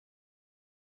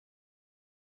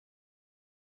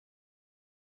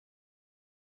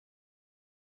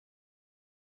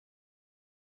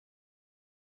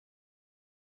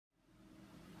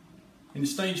In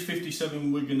stage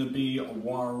 57 we're going to be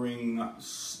wiring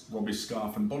Robi's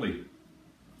scarf and body,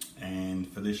 and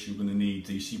for this you're going to need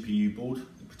the CPU board,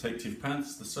 the protective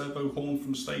pads, the servo horn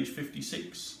from stage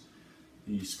 56,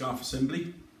 the scarf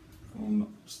assembly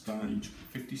from stage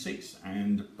 56,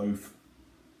 and both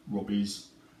Robi's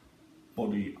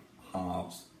body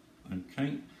halves.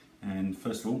 Okay, and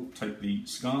first of all take the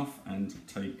scarf and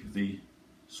take the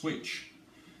switch,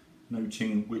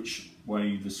 noting which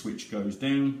way the switch goes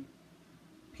down.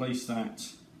 Place that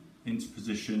into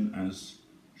position as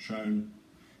shown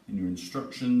in your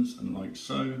instructions, and like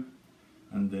so,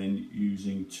 and then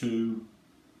using two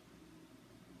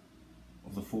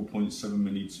of the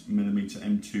 4.7mm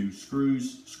M2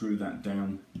 screws, screw that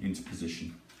down into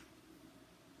position.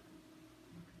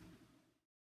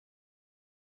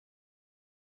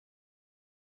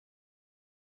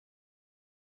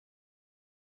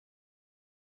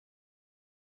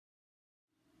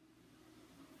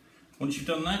 Once you've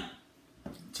done that,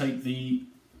 take the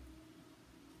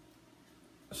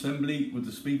assembly with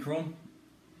the speaker on,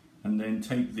 and then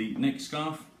take the neck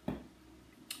scarf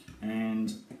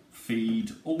and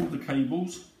feed all the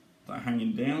cables that are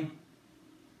hanging down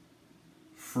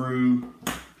through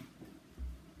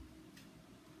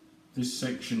this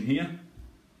section here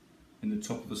in the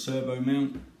top of the servo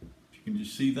mount, if you can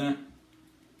just see that,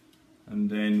 and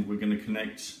then we're going to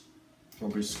connect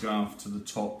Robi's scarf to the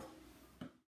top .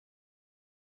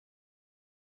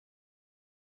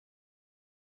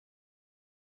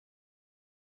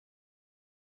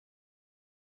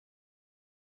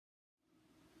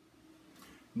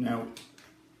 Now,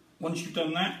 once you've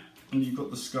done that and you've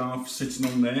got the scarf sitting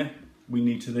on there, we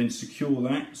need to then secure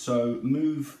that. So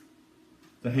move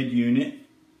the head unit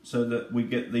so that we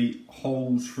get the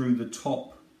holes through the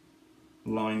top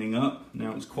lining up.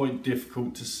 Now it's quite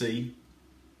difficult to see.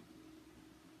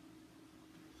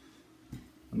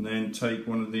 And then take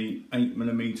one of the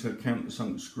 8mm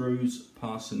countersunk screws,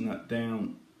 passing that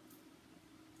down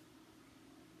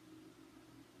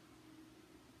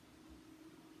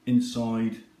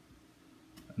inside,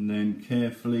 and then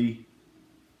carefully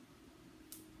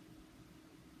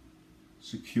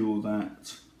secure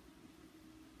that.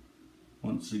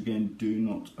 Once again, do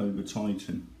not over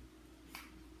tighten.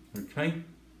 Okay,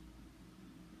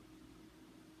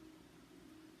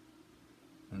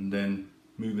 and then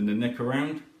moving the neck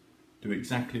around, do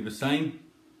exactly the same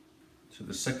to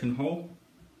the second hole.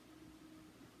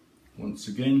 Once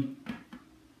again,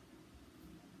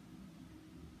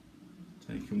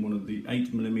 taking one of the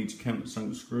 8mm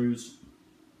countersunk screws,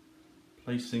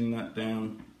 placing that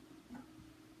down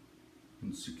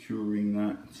and securing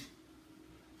that,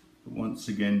 but once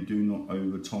again do not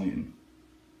over tighten.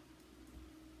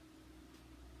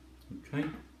 Okay.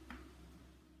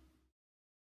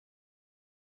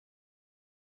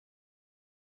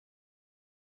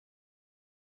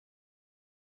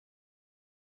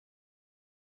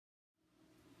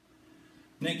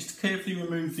 Next, carefully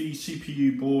remove the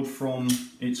CPU board from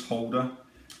its holder,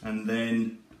 and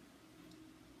then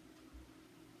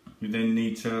you then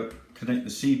need to connect the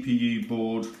CPU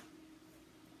board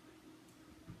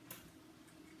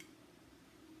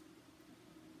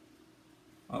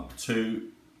up to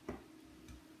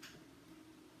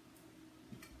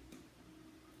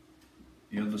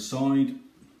the other side,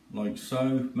 like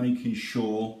so, making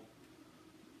sure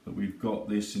that we've got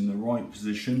this in the right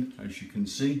position, as you can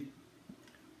see.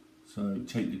 So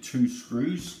take the two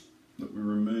screws that we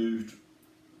removed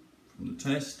from the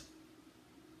test,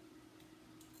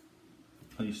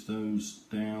 place those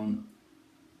down,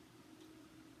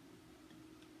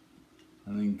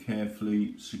 and then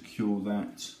carefully secure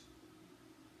that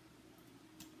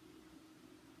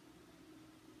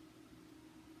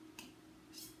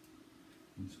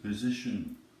into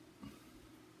position.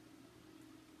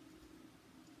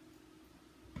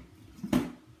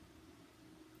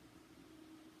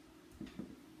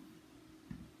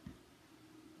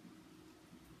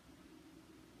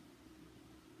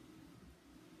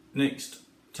 Next,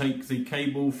 take the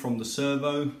cable from the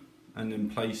servo and then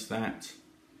place that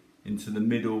into the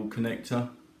middle connector.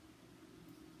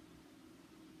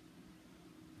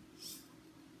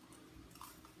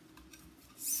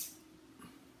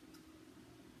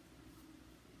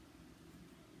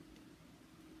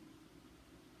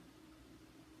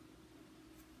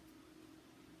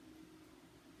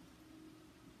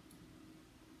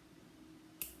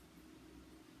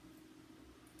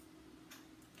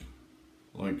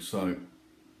 Like so.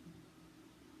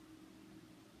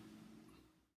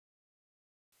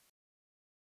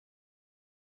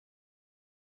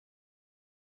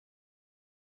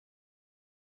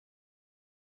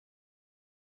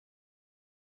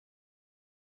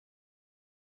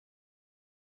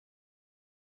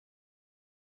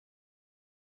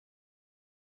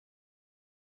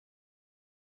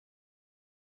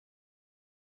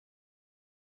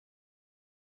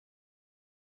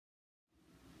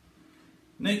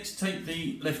 Next, take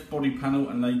the left body panel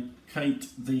and locate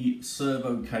the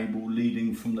servo cable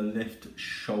leading from the left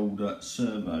shoulder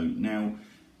servo. Now,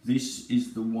 this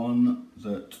is the one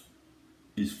that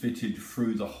is fitted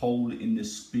through the hole in the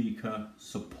speaker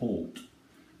support.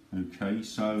 Okay,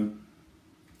 so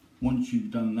once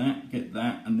you've done that, get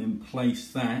that and then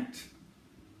place that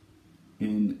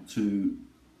into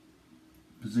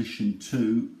position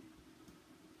 2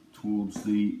 towards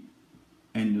the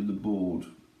end of the board.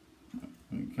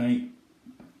 Okay,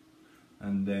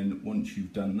 and then once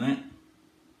you've done that,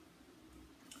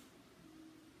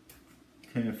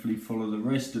 carefully follow the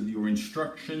rest of your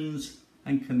instructions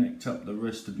and connect up the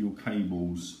rest of your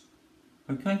cables.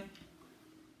 Okay.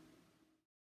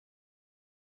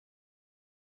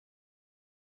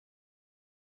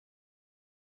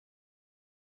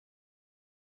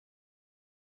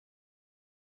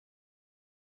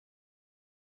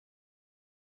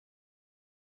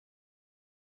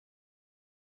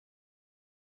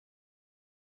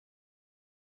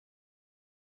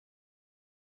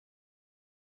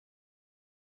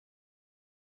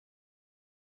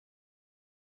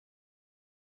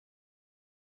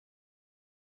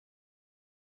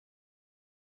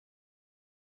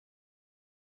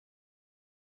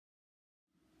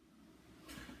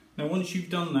 Now once you've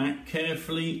done that,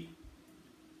 carefully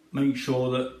make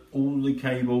sure that all the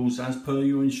cables as per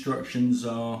your instructions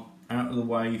are out of the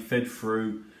way, fed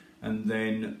through, and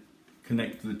then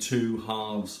connect the 2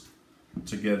 halves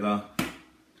together,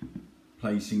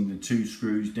 placing the 2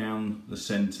 screws down the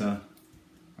centre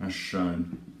as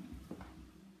shown.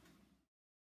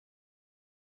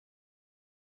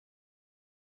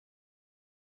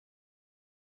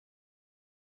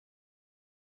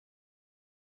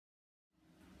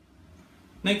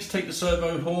 Next, take the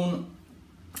servo horn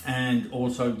and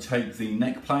also take the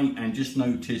neck plate, and just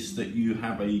notice that you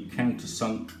have a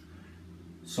countersunk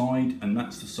side, and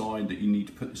that's the side that you need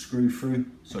to put the screw through.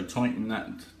 So tighten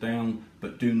that down,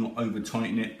 but do not over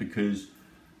tighten it because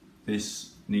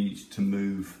this needs to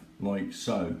move like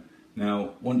so.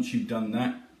 Now once you've done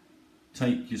that,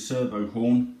 take your servo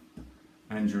horn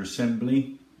and your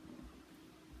assembly,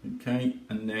 okay,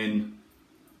 and then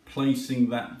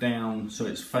placing that down so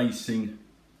it's facing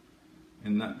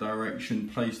in that direction,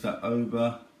 place that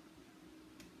over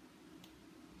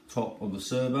top of the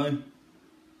servo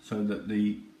so that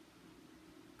the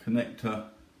connector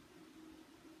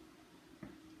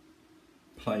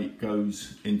plate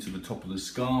goes into the top of the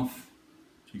scarf.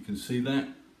 So you can see that.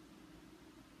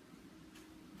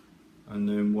 And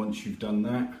then once you've done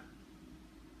that,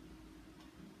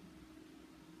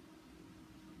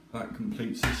 that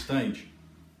completes this stage.